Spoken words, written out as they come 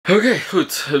Oké,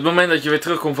 goed. Het moment dat je weer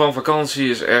terugkomt van vakantie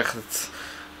is echt het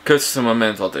kutste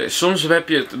moment wat er is. Soms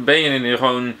ben je er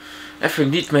gewoon even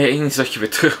niet mee eens dat je weer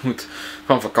terug moet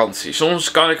van vakantie.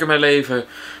 Soms kan ik ermee leven,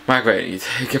 maar ik weet niet.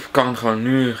 Kan gewoon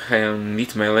nu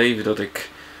niet mee leven dat ik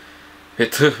weer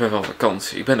terug ben van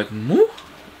vakantie. Ik ben ook moe.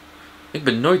 Ik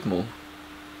ben nooit moe.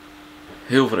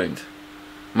 Heel vreemd.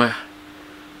 Maar ja,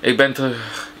 ik ben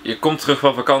terug. Je komt terug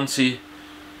van vakantie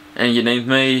en je neemt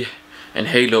mee een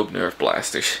hele hoop nerf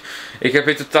blasters. Ik heb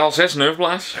in totaal 6 nerf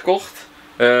blasters gekocht.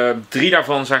 3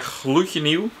 daarvan zijn gloedje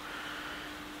nieuw.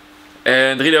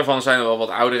 En 3 daarvan zijn wel wat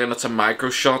ouder en dat zijn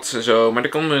microshots en zo. Maar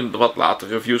daar komen wat later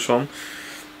reviews van.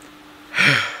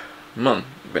 Man,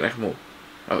 ik ben echt moe.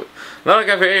 Oh. Laat ik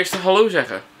even eerst hallo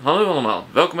zeggen. Hallo allemaal.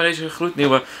 Welkom bij deze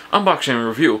gloednieuwe unboxing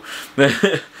review.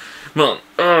 Man,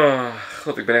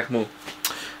 god, ik ben echt moe.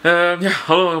 Ja,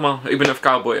 hallo allemaal, ik ben Nerf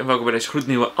Cowboy en welkom bij deze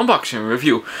gloednieuwe unboxing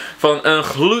review van een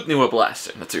gloednieuwe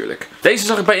blaster natuurlijk. Deze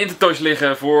zag ik bij Intertoys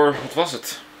liggen voor, wat was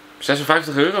het?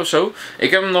 56 euro of zo.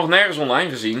 Ik heb hem nog nergens online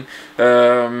gezien.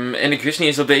 En ik wist niet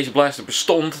eens dat deze blaster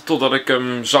bestond totdat ik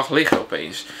hem zag liggen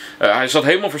opeens. Hij zat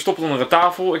helemaal verstopt onder de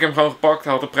tafel. Ik heb hem gewoon gepakt,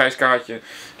 hij had een prijskaartje.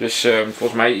 Dus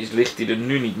volgens mij ligt hij er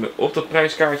nu niet meer op, dat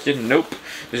prijskaartje. Nope.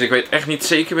 Dus ik weet echt niet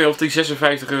zeker meer of die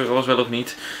 56 euro was wel of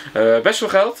niet. Best veel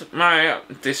geld, maar ja,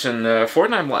 het is een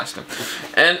Fortnite blaster.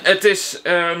 En het is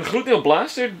een gloednieuwe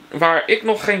blaster waar ik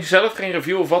nog zelf geen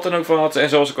review of wat dan ook van had. En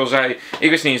zoals ik al zei, ik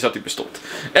wist niet eens dat hij bestond.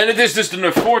 En het is dus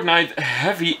de Fortnite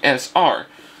Heavy SR.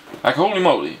 Like holy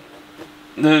moly.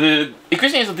 Ik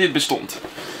wist niet eens dat dit bestond.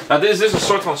 Nou, dit is dus een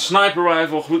soort van sniper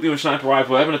rifle, gloednieuwe sniper rifle.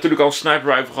 We hebben natuurlijk al een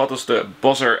sniper rifle gehad, als de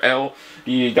Buzzer L.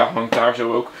 Daar hangt daar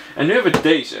zo ook. En nu hebben we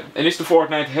deze. En dit is de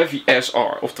Fortnite Heavy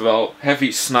SR, oftewel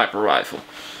Heavy Sniper Rifle.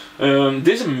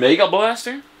 Dit is een mega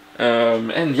blaster.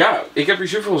 En ja, ik heb hier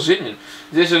zoveel zin in.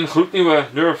 Dit is een gloednieuwe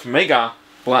Nerf Mega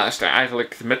blaster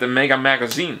eigenlijk, met een mega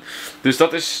magazine. Dus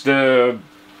dat is de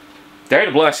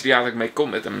derde blaster die eigenlijk mee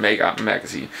komt met een mega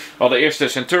magazine. We hadden eerst de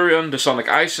Centurion, de Sonic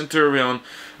Ice Centurion.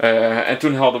 En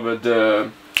toen hadden we de...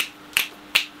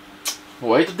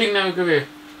 Hoe heet dat ding nou ook weer?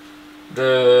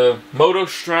 De Moto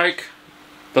Strike.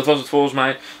 Dat was het volgens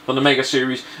mij, van de Mega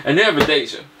Series. En nu hebben we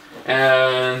deze.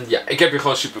 En ja, ik heb hier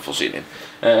gewoon super veel zin in.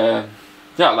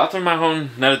 Ja, laten we maar gewoon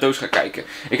naar de doos gaan kijken.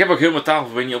 Ik heb ook heel mijn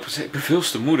tafel weer niet opgezet. Ik ben veel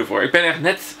te moe ervoor. Ik ben echt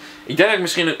net... Ik denk dat ik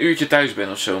misschien een uurtje thuis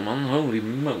ben of zo, man. Holy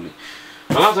moly.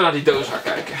 Maar laten we naar die doos gaan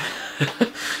kijken.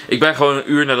 Ik ben gewoon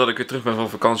een uur nadat ik weer terug ben van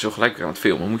vakantie al gelijk weer aan het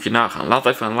filmen. Moet je nagaan. Laat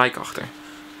even een like achter.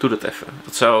 Doe dat even.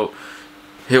 Dat zou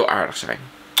heel aardig zijn.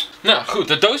 Nou goed,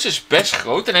 de doos is best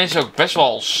groot en hij is ook best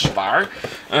wel zwaar.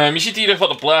 Je ziet in ieder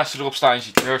geval de blaster erop staan. Je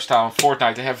ziet er staan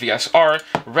Fortnite Heavy SR.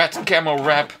 Red Camo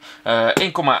Wrap.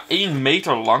 1,1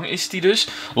 meter lang is die dus.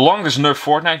 Longest Nerf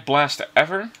Fortnite blaster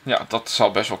ever. Ja, dat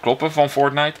zal best wel kloppen van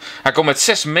Fortnite. Hij komt met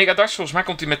 6 megadarts. Volgens mij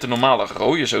komt hij met de normale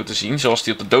rode zo te zien. Zoals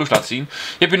hij op de doos laat zien.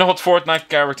 Je hebt hier nog wat Fortnite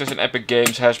characters en Epic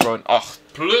Games, Hasbro en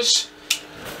 8+.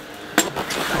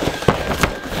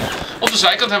 Op de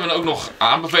zijkant hebben we ook nog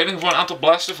aanbevelingen voor een aantal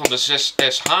blasters van de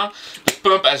 6SH, de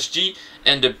Pump SG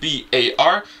en de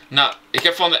BAR. Nou, ik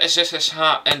heb van de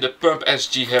 6SH en de Pump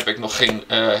SG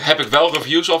heb ik wel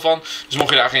reviews al van. Dus mocht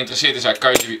je daar geïnteresseerd in zijn,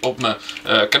 kan je die op mijn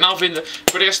kanaal vinden.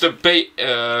 Voor de rest de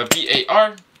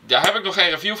BAR. Daar heb ik nog geen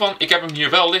review van. Ik heb hem hier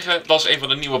wel liggen. Dat is een van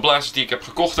de nieuwe blasters die ik heb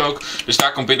gekocht ook. Dus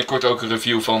daar komt binnenkort ook een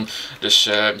review van. Dus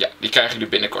ja, die krijgen jullie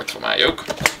binnenkort van mij ook.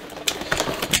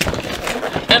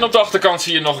 En op de achterkant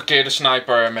zie je nog een keer de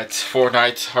sniper met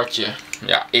Fortnite hartje.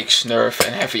 Ja, X, Nerf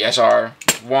en Heavy SR.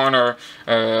 Warner,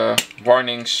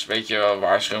 warnings, weet je,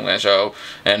 waarschuwingen en zo.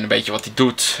 En een beetje wat hij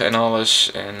doet en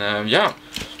alles. En ja,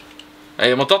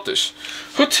 helemaal dat dus.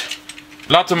 Goed,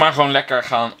 laten we maar gewoon lekker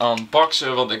gaan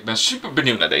unboxen, want ik ben super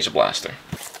benieuwd naar deze blaster.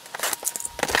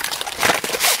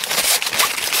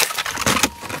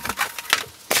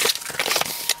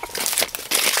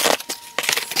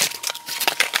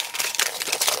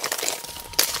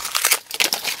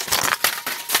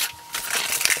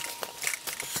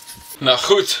 Nou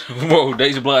goed, wow,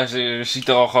 deze blaster ziet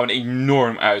er al gewoon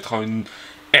enorm uit. Gewoon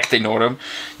echt enorm.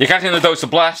 Je krijgt in de doos de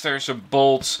blasters, een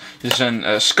bolts, dus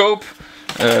een scope,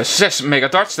 6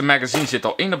 megadarts. De magazine zit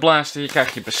al in de blaster. Je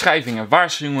krijgt je beschrijving en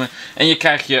waarschuwingen. En je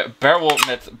krijgt je barrel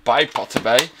met bipod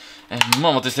erbij. En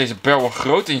man, wat is deze barrel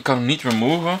groot en je kan hem niet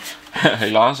removen.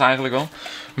 Helaas eigenlijk wel.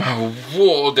 Maar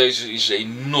wow, deze is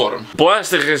enorm. De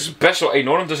blaster is best wel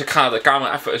enorm, dus ik ga de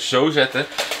camera even zo zetten.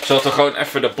 Zodat we gewoon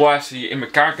even de blaster hier in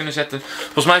elkaar kunnen zetten.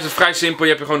 Volgens mij is het vrij simpel.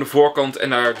 Je hebt gewoon de voorkant en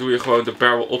daar doe je gewoon de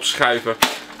barrel opschuiven.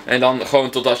 En dan gewoon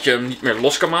totdat je hem niet meer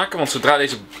los kan maken. Want zodra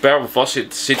deze barrel vast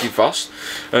zit, zit hij vast.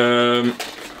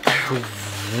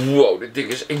 Wow, dit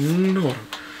ding is enorm.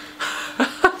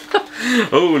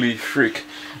 Holy freak.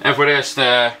 En voor de rest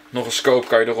nog een scope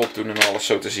kan je erop doen en alles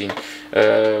zo te zien.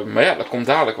 Maar ja, dat komt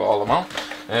dadelijk wel allemaal.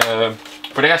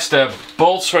 Voor de rest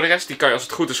bolts, voor de rest die kan je als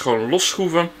het goed is gewoon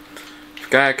losschroeven. Even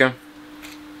kijken.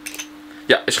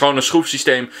 Ja, is gewoon een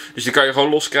schroefsysteem. Dus die kan je gewoon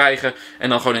los krijgen en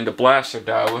dan gewoon in de blaster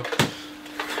douwen.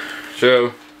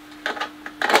 Zo.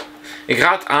 Ik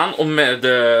raad aan om met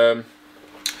de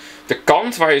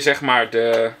kant waar je zeg maar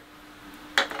de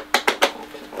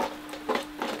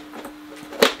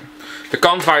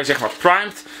kant waar je zeg maar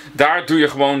primed, daar doe je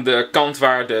gewoon de kant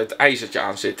waar het ijzertje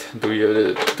aan zit.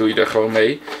 Doe je er gewoon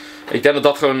mee. Ik denk dat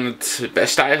dat gewoon het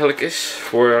beste eigenlijk is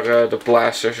voor de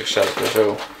blaster zichzelf en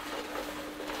zo.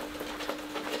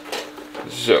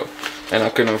 Zo. En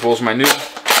dan kunnen we volgens mij nu...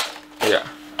 Ja.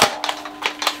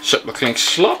 Zo, dat klinkt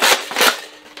slap.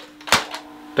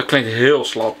 Dat klinkt heel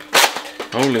slap.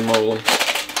 Holy moly.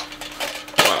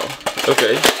 Wauw.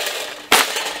 Oké.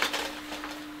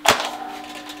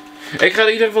 Ik ga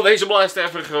in ieder geval deze blaster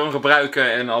even gewoon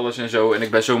gebruiken en alles en zo. En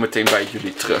ik ben zo meteen bij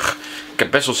jullie terug. Ik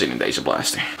heb best wel zin in deze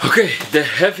blaster. Oké, de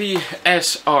Heavy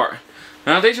SR.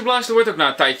 Nou, deze blaster wordt ook na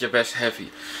een tijdje best heavy.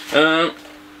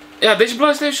 Ja, deze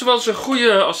blaster heeft zowel zijn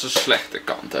goede als zijn slechte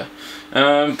kanten.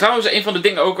 Trouwens, een van de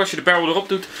dingen ook, als je de barrel erop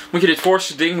doet, moet je dit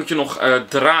voorste ding moet je nog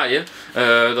draaien.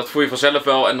 Dat voel je vanzelf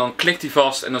wel en dan klikt hij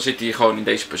vast en dan zit hij gewoon in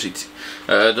deze positie.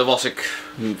 Dat was ik,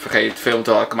 vergeet het film,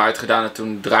 toen had ik hem uitgedaan en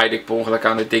toen draaide ik per ongeluk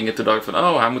aan dit ding en toen dacht ik van,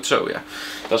 oh, hij moet zo, ja.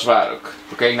 Dat is waar ook.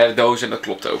 Toen keek ik naar de doos en dat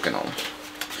klopt ook en al.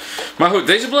 Maar goed,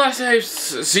 deze blaster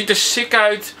ziet er sick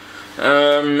uit.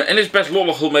 En is best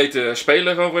lollig om mee te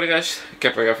spelen gewoon voor de rest. Ik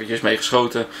heb er eventjes mee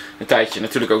geschoten. Een tijdje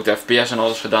natuurlijk ook de FPS en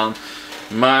alles gedaan.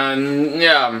 Maar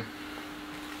ja,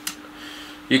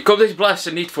 je koopt deze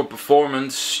blaster niet voor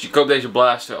performance. Je koopt deze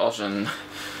blaster als een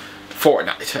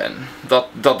Fortnite fan.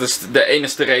 Dat is de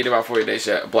enige reden waarvoor je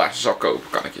deze blaster zal kopen,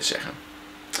 kan ik je zeggen.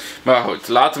 Maar goed,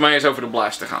 laten we maar eens over de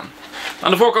blaster gaan.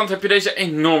 Aan de voorkant heb je deze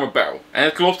enorme barrel. En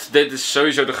het klopt, dit is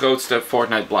sowieso de grootste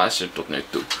Fortnite blaster tot nu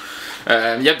toe.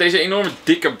 Je hebt deze enorme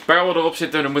dikke barrel erop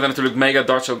zitten. Er moeten natuurlijk mega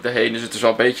darts ook doorheen. Dus het is wel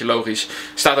een beetje logisch. Er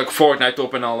staat ook Fortnite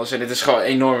op en alles. En dit is gewoon een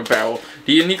enorme barrel.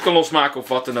 Die je niet kan losmaken of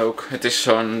wat dan ook. Het is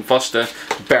zo'n vaste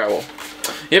barrel.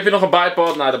 Hier heb je nog een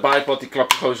bipod. Nou, de bipod die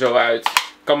klap je gewoon zo uit.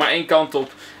 Kan maar één kant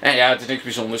op. En ja, het is niks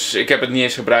bijzonders. Ik heb het niet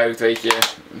eens gebruikt, weet je.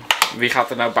 Wie gaat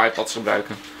er nou bipods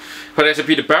gebruiken? Voor deze heb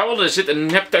je de barrel. Er zit een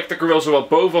nep tactical rail zowel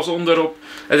boven als onderop.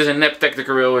 Het is een nep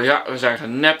tactical rail. Ja, we zijn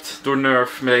genept door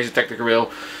nerf met deze tactical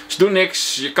rail. Ze doen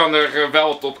niks. Je kan er wel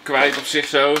wat op kwijt op zich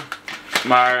zo.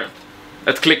 Maar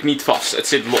het klikt niet vast. Het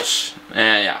zit los.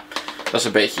 Ja, dat is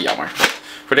een beetje jammer.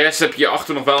 Voor de rest heb je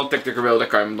hierachter nog wel een tactical rail. Daar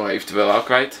kan je hem nog eventueel wel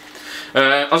kwijt.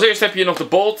 Als eerste heb je nog de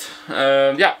bolt.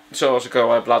 Ja, zoals ik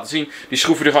al heb laten zien. Die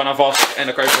schroef je er gewoon aan vast. En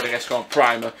dan kan je voor de rest gewoon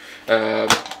primen.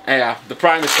 En ja, de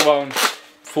prime is gewoon...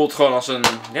 Voelt gewoon als een,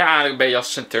 ja, een beetje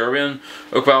als Centurion.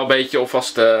 Ook wel een beetje, of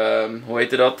als de, hoe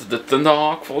heette dat? De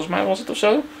Thunderhawk, volgens mij was het of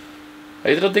zo.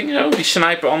 Heette dat ding zo? Die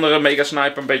sniper, andere mega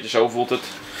sniper, een beetje zo voelt het.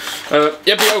 Je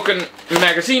hebt hier ook een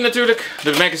magazine natuurlijk.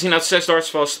 De magazine had 6 darts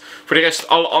vast. Voor de rest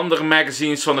alle andere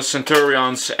magazines van de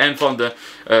Centurions en van de,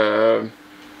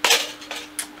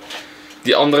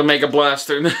 die andere mega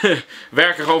blaster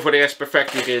werken gewoon voor de rest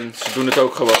perfect hierin. Ze doen het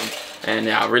ook gewoon. En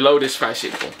ja, reload is vrij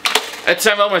simpel. Het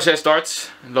zijn wel maar 6 darts.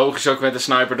 Logisch ook met de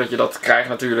sniper dat je dat krijgt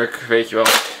natuurlijk, weet je wel.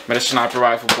 Met een sniper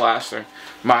rifle blaster.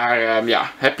 Maar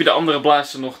ja, heb je de andere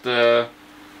blaster nog de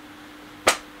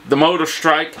Motor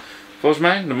Strike. Volgens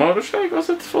mij, de Motor Strike was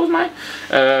het volgens mij.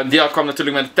 Die kwam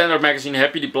natuurlijk met de 10 dart magazine.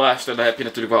 Heb je die blaster, dan heb je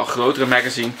natuurlijk wel een grotere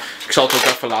magazine. Ik zal het ook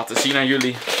even laten zien aan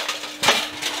jullie.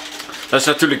 Dat is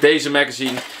natuurlijk deze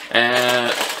magazine.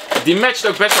 Die matcht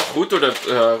ook best wel goed door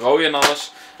de rode en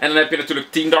alles. En dan heb je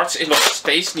natuurlijk 10 darts. Is nog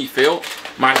steeds niet veel.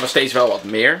 Maar nog steeds wel wat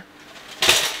meer.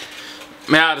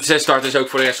 Maar ja, de 6 dart is ook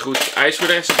voor de rest goed. Hij is voor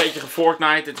de rest een beetje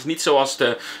gefortnite. Het is niet zoals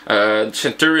de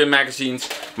Centurion magazines.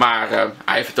 Maar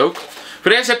hij heeft het ook.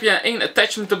 Voor de rest heb je één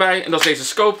attachment erbij. En dat is deze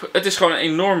scope. Het is gewoon een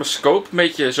enorme scope. Een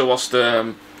beetje zoals de...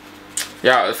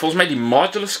 Ja, volgens mij die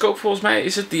modular scope volgens mij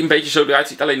is het. Die een beetje zo eruit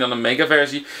ziet. Alleen dan een mega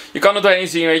versie. Je kan het doorheen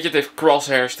zien, weet je. Het heeft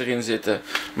crosshairs erin zitten.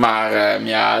 Maar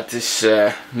ja, het is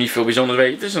niet veel bijzonder, weet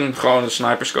je. Het is gewoon een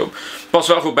sniper scope. Past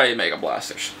wel goed bij je mega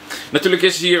blasters. Natuurlijk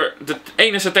is hier de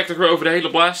enige tactical over de hele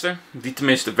blaster. Die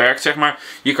tenminste werkt, zeg maar.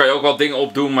 Hier kan je ook wel dingen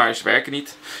op doen, maar ze werken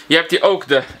niet. Je hebt hier ook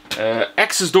de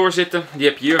axes doorzitten. Die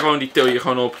heb je hier gewoon, die til je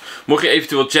gewoon op. Mocht je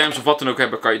eventueel jams of wat dan ook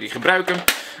hebben, kan je die gebruiken.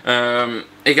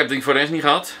 Ik heb die voor de rest niet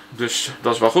gehad, dus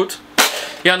dat is wel goed.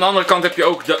 Ja, aan de andere kant heb je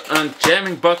ook de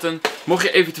jamming button. Mocht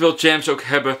je eventueel jams ook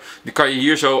hebben, die kan je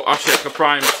hier zo, als je hebt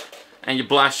geprimed, en je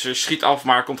blaster schiet af,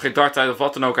 maar er komt geen dart uit of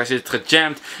wat dan ook. Hij zit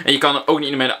gejamd en je kan hem ook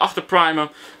niet meer naar achter primen.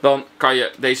 Dan kan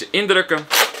je deze indrukken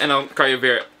en dan kan je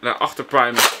weer naar achter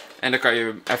primen. En dan kan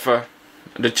je even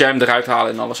de jam eruit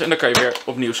halen en alles. En dan kan je weer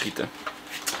opnieuw schieten.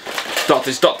 Dat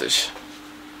is dat dus.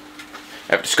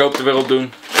 Even de scope er weer op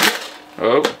doen.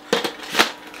 Oh.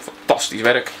 Fantastisch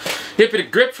werk. Hier heb je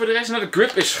de grip voor de rest. Nou, de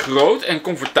grip is groot en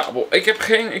comfortabel. Ik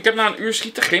heb na een uur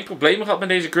schieten geen problemen gehad met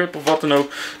deze grip of wat dan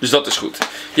ook. Dus dat is goed.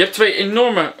 Je hebt twee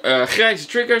enorme grijze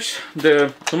triggers. De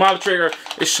normale trigger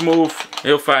is smooth.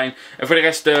 Heel fijn. En voor de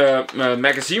rest de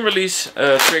magazine release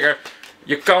trigger.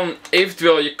 Je kan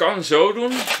eventueel zo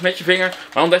doen met je vinger.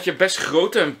 Maar omdat je best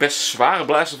grote en best zware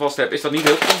blaster vast hebt, is dat niet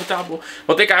heel comfortabel.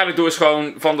 Wat ik eigenlijk doe is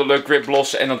gewoon van de grip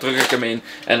lossen en dan druk ik hem in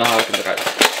en dan haal ik hem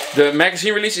eruit. De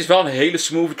magazine release is wel een hele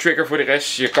smooth trigger voor de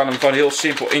rest. Je kan hem gewoon heel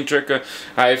simpel indrukken.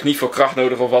 Hij heeft niet veel kracht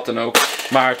nodig of wat dan ook.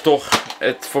 Maar toch,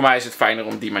 voor mij is het fijner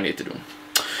om die manier te doen.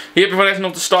 Hier heb je van even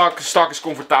nog de stok. De stok is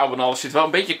comfortabel en alles. Er zit wel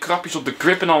een beetje krapjes op de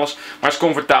grip en alles. Maar het is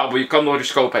comfortabel. Je kan door de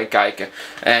scope heen kijken.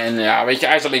 En ja, weet je,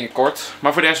 hij is alleen kort.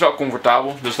 Maar voor de rest wel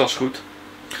comfortabel. Dus dat is goed.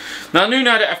 Nou, nu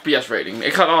naar de FPS rating.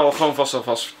 Ik ga het al gewoon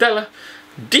alvast vertellen.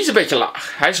 Die is een beetje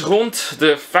laag. Hij is rond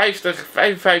de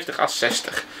 55 à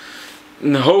 60.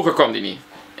 Hoger kwam die niet.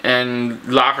 En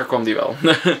lager kwam die wel.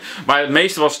 Maar het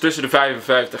meeste was tussen de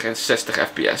 55 en 60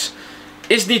 fps.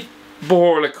 Is niet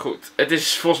behoorlijk goed. Het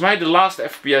is volgens mij de laatste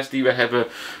fps die we hebben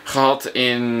gehad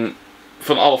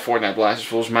van alle Fortnite blasters.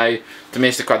 Volgens mij,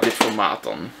 tenminste qua dit formaat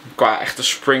dan. Qua echte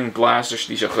spring blasters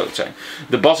die zo groot zijn.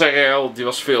 De BAS-RL die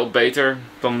was veel beter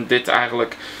dan dit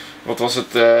eigenlijk. Wat was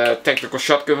het? Tactical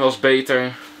Shotgun was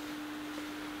beter.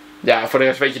 Ja, voor de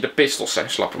rest weet je, de pistols zijn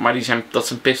slapper. Maar dat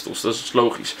zijn pistols, dat is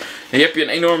logisch. En hier heb je een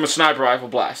enorme sniper rifle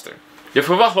blaster. Je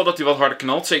verwacht wel dat hij wat harder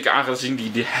knalt. Zeker aangezien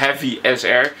die heavy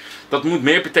SR. Dat moet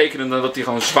meer betekenen dan dat hij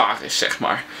gewoon zwaar is, zeg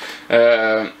maar.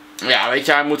 Ja, weet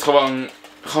je, hij moet gewoon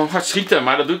hard schieten.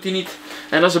 Maar dat doet hij niet.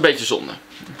 En dat is een beetje zonde.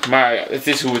 Maar ja, het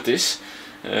is hoe het is.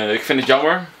 Ik vind het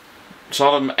jammer. Ze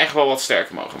hadden hem echt wel wat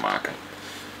sterker mogen maken.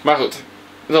 Maar goed.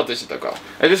 Dat is het ook al.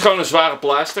 Het is gewoon een zware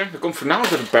blaster. Dat komt voornamelijk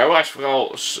door de barrel. Hij is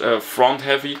vooral front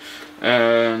heavy.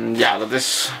 Ja, dat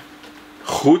is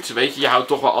goed. Weet je, je houdt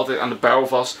toch wel altijd aan de barrel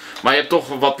vast. Maar je hebt toch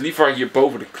wat liever hier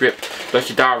boven de grip. Dat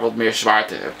je daar wat meer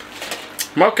zwaarte hebt.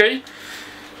 Maar oké.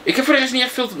 Ik heb voor de rest niet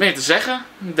echt veel meer te zeggen.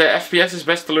 De FPS is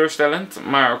best teleurstellend.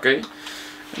 Maar oké.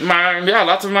 Maar ja,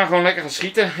 laten we maar gewoon lekker gaan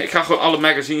schieten. Ik ga gewoon alle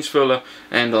magazines vullen.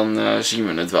 En dan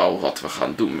zien we het wel wat we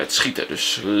gaan doen met schieten.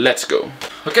 Dus let's go.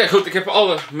 Oké, goed. Ik heb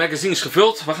alle magazines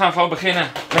gevuld. We gaan gewoon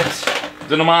beginnen met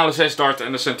de normale 6 darts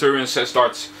en de Centurion 6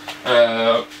 darts.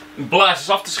 Blazers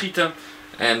af te schieten.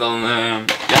 En dan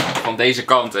ja, van deze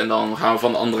kant. En dan gaan we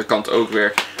van de andere kant ook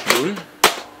weer doen.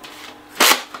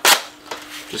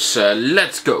 Dus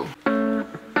let's go.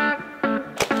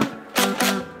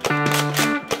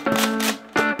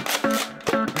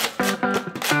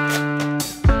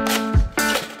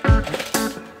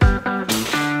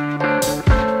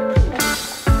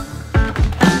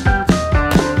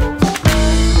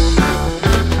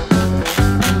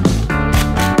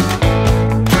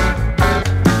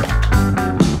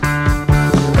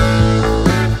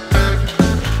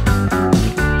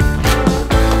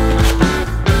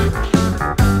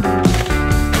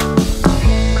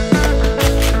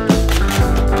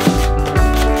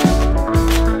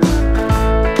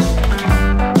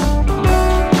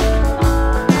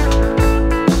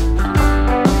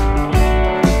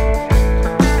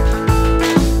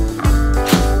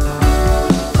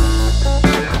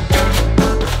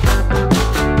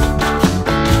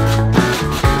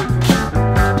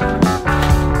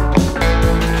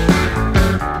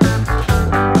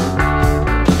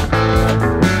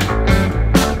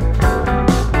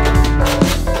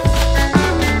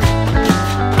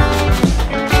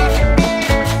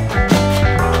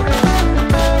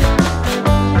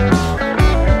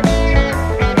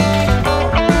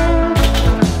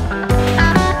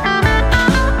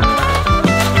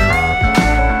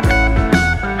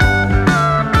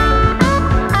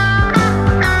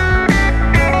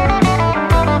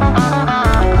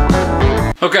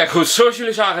 Oké, goed. Zoals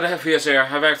jullie zagen, de FVSR,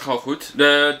 hij werkt gewoon goed.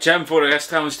 De jam voor de rest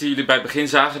trouwens die jullie bij het begin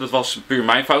zagen, dat was puur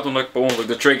mijn fout. Omdat ik per ongeluk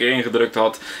de trigger ingedrukt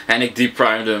had. En ik deep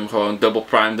primed hem, gewoon double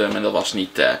primed hem. En dat was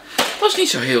niet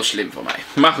zo heel slim van mij.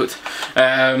 Maar goed.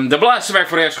 De blaster werkt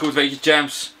voor de rest goed, weet je.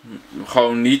 Jams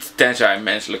gewoon niet, tenzij een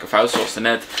menselijke fout zoals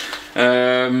daarnet.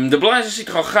 De blaster ziet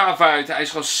er gewoon gaaf uit. Hij is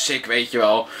gewoon sick, weet je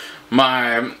wel.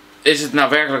 Maar is het nou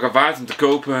werkelijk waard om te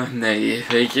kopen? Nee,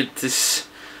 weet je, het is...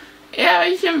 Ja,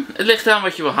 weet je, het ligt aan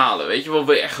wat je wil halen, weet je wel.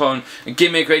 Wil je echt gewoon een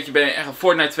gimmick, weet je, ben je echt een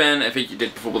Fortnite fan en vind je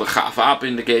dit bijvoorbeeld een gaaf wapen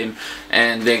in de game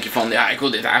en denk je van, ja, ik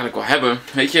wil dit eigenlijk wel hebben,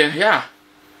 weet je, ja,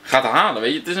 ga het halen,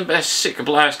 weet je. Het is een best sikke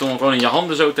blaster om gewoon in je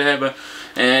handen zo te hebben.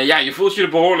 Ja, je voelt je er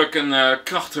behoorlijk een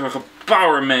krachtige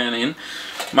powerman in.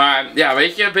 Maar ja,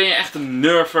 weet je, ben je echt een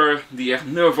nerfer die echt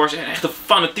nerf wordt en echt een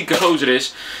fanatieke gozer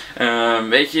is,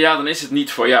 weet je, ja, dan is het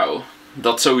niet voor jou.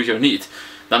 Dat sowieso niet.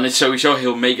 Dan is het sowieso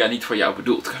heel mega niet voor jou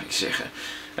bedoeld, kan ik zeggen.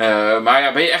 Maar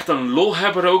ja, ben je echt een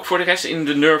lolhebber ook voor de rest in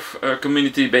de nerf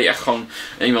community? Ben je echt gewoon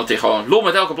iemand die gewoon lol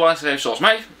met elke blaster heeft zoals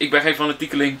mij? Ik ben geen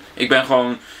fanatiekeling.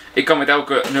 Ik kan met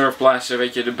elke nerf blaster,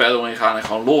 weet je, de battle ingaan en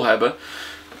gewoon lol hebben.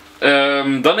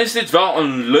 Dan is dit wel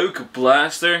een leuke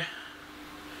blaster.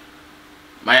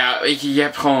 Maar ja, weet je, je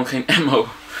hebt gewoon geen ammo.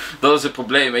 Dat is het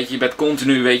probleem, weet je. Je bent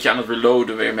continu, weet je, aan het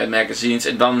reloaden weer met magazines.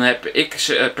 En dan heb ik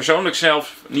persoonlijk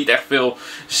zelf niet echt veel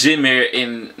zin meer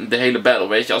in de hele battle,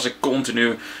 weet je. Als ik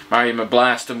continu maar je mijn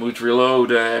blaster moet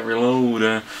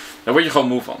reloaden, dan word je gewoon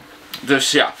moe van.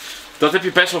 Dus ja, dat heb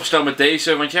je best wel gesteld met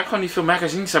deze. Want je hebt gewoon niet veel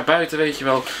magazines daarbuiten, weet je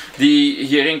wel, die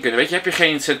hierin kunnen. Weet je, heb je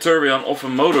geen Centurion of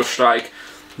een Motor Strike,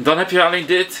 dan heb je alleen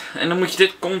dit. En dan moet je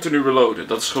dit continu reloaden.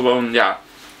 Dat is gewoon, ja,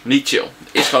 niet chill.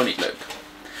 Is gewoon niet leuk.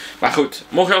 Maar goed,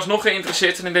 mocht je alsnog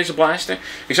geïnteresseerd zijn in deze blaster,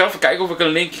 ik zal even kijken of ik een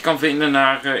linkje kan vinden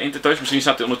naar Intertoys. Misschien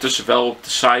staat hij ondertussen wel op de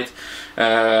site.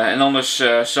 En anders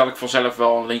zal ik vanzelf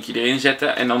wel een linkje erin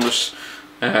zetten. En anders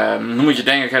dan moet je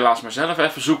denk ik helaas maar zelf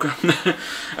even zoeken.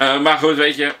 Maar goed,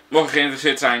 weet je, mocht je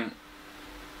geïnteresseerd zijn,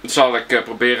 zal ik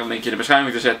proberen een linkje in de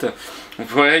beschrijving te zetten.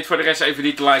 Vergeet voor de rest even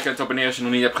niet te liken en te abonneren als je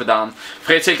het nog niet hebt gedaan.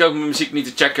 Vergeet zeker ook mijn muziek niet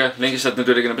te checken. Link staat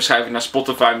natuurlijk in de beschrijving naar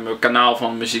Spotify, mijn kanaal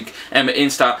van muziek en mijn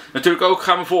Insta. Natuurlijk ook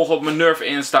ga me volgen op mijn nerf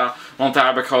Insta. Want daar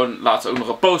heb ik gewoon laatst ook nog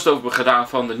een post over gedaan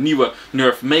van de nieuwe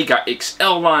nerf Mega XL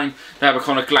line. Daar heb ik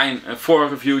gewoon een klein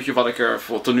voorreviewtje wat ik er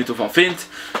tot nu toe van vind.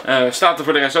 Staat er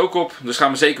voor de rest ook op. Dus ga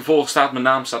me zeker volgen. Mijn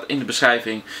naam staat in de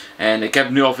beschrijving. En ik heb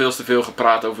nu al veel te veel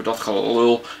gepraat over dat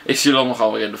gelul. Ik zie jullie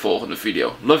allemaal weer in de volgende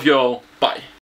video. Love you all. Bye.